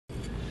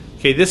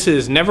Okay, this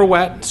is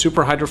NeverWet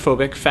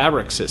super-hydrophobic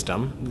fabric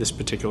system, this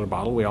particular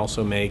bottle. We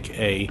also make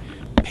a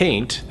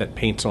paint that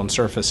paints on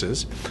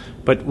surfaces.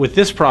 But with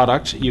this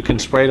product, you can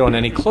spray it on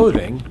any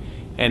clothing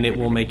and it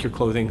will make your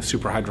clothing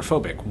super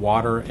hydrophobic.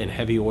 Water and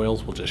heavy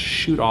oils will just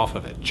shoot off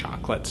of it.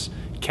 Chocolates,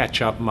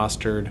 ketchup,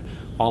 mustard,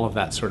 all of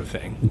that sort of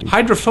thing.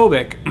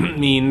 Hydrophobic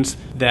means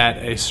that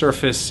a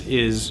surface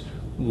is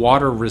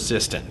water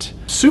resistant.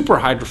 Super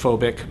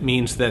hydrophobic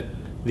means that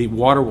the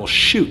water will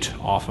shoot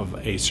off of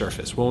a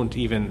surface, won't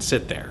even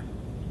sit there.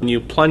 When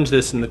you plunge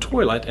this in the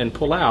toilet and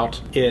pull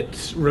out,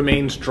 it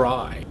remains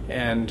dry.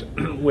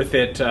 And with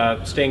it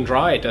staying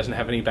dry, it doesn't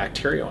have any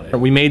bacteria on it.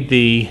 We made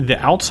the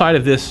outside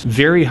of this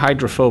very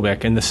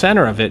hydrophobic, and the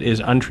center of it is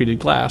untreated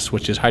glass,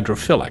 which is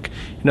hydrophilic.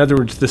 In other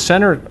words, the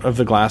center of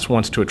the glass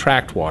wants to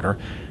attract water.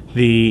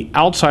 The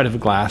outside of the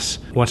glass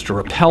wants to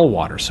repel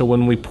water. So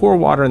when we pour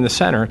water in the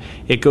center,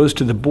 it goes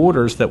to the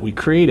borders that we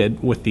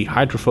created with the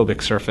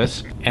hydrophobic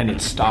surface, and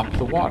it stopped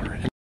the water.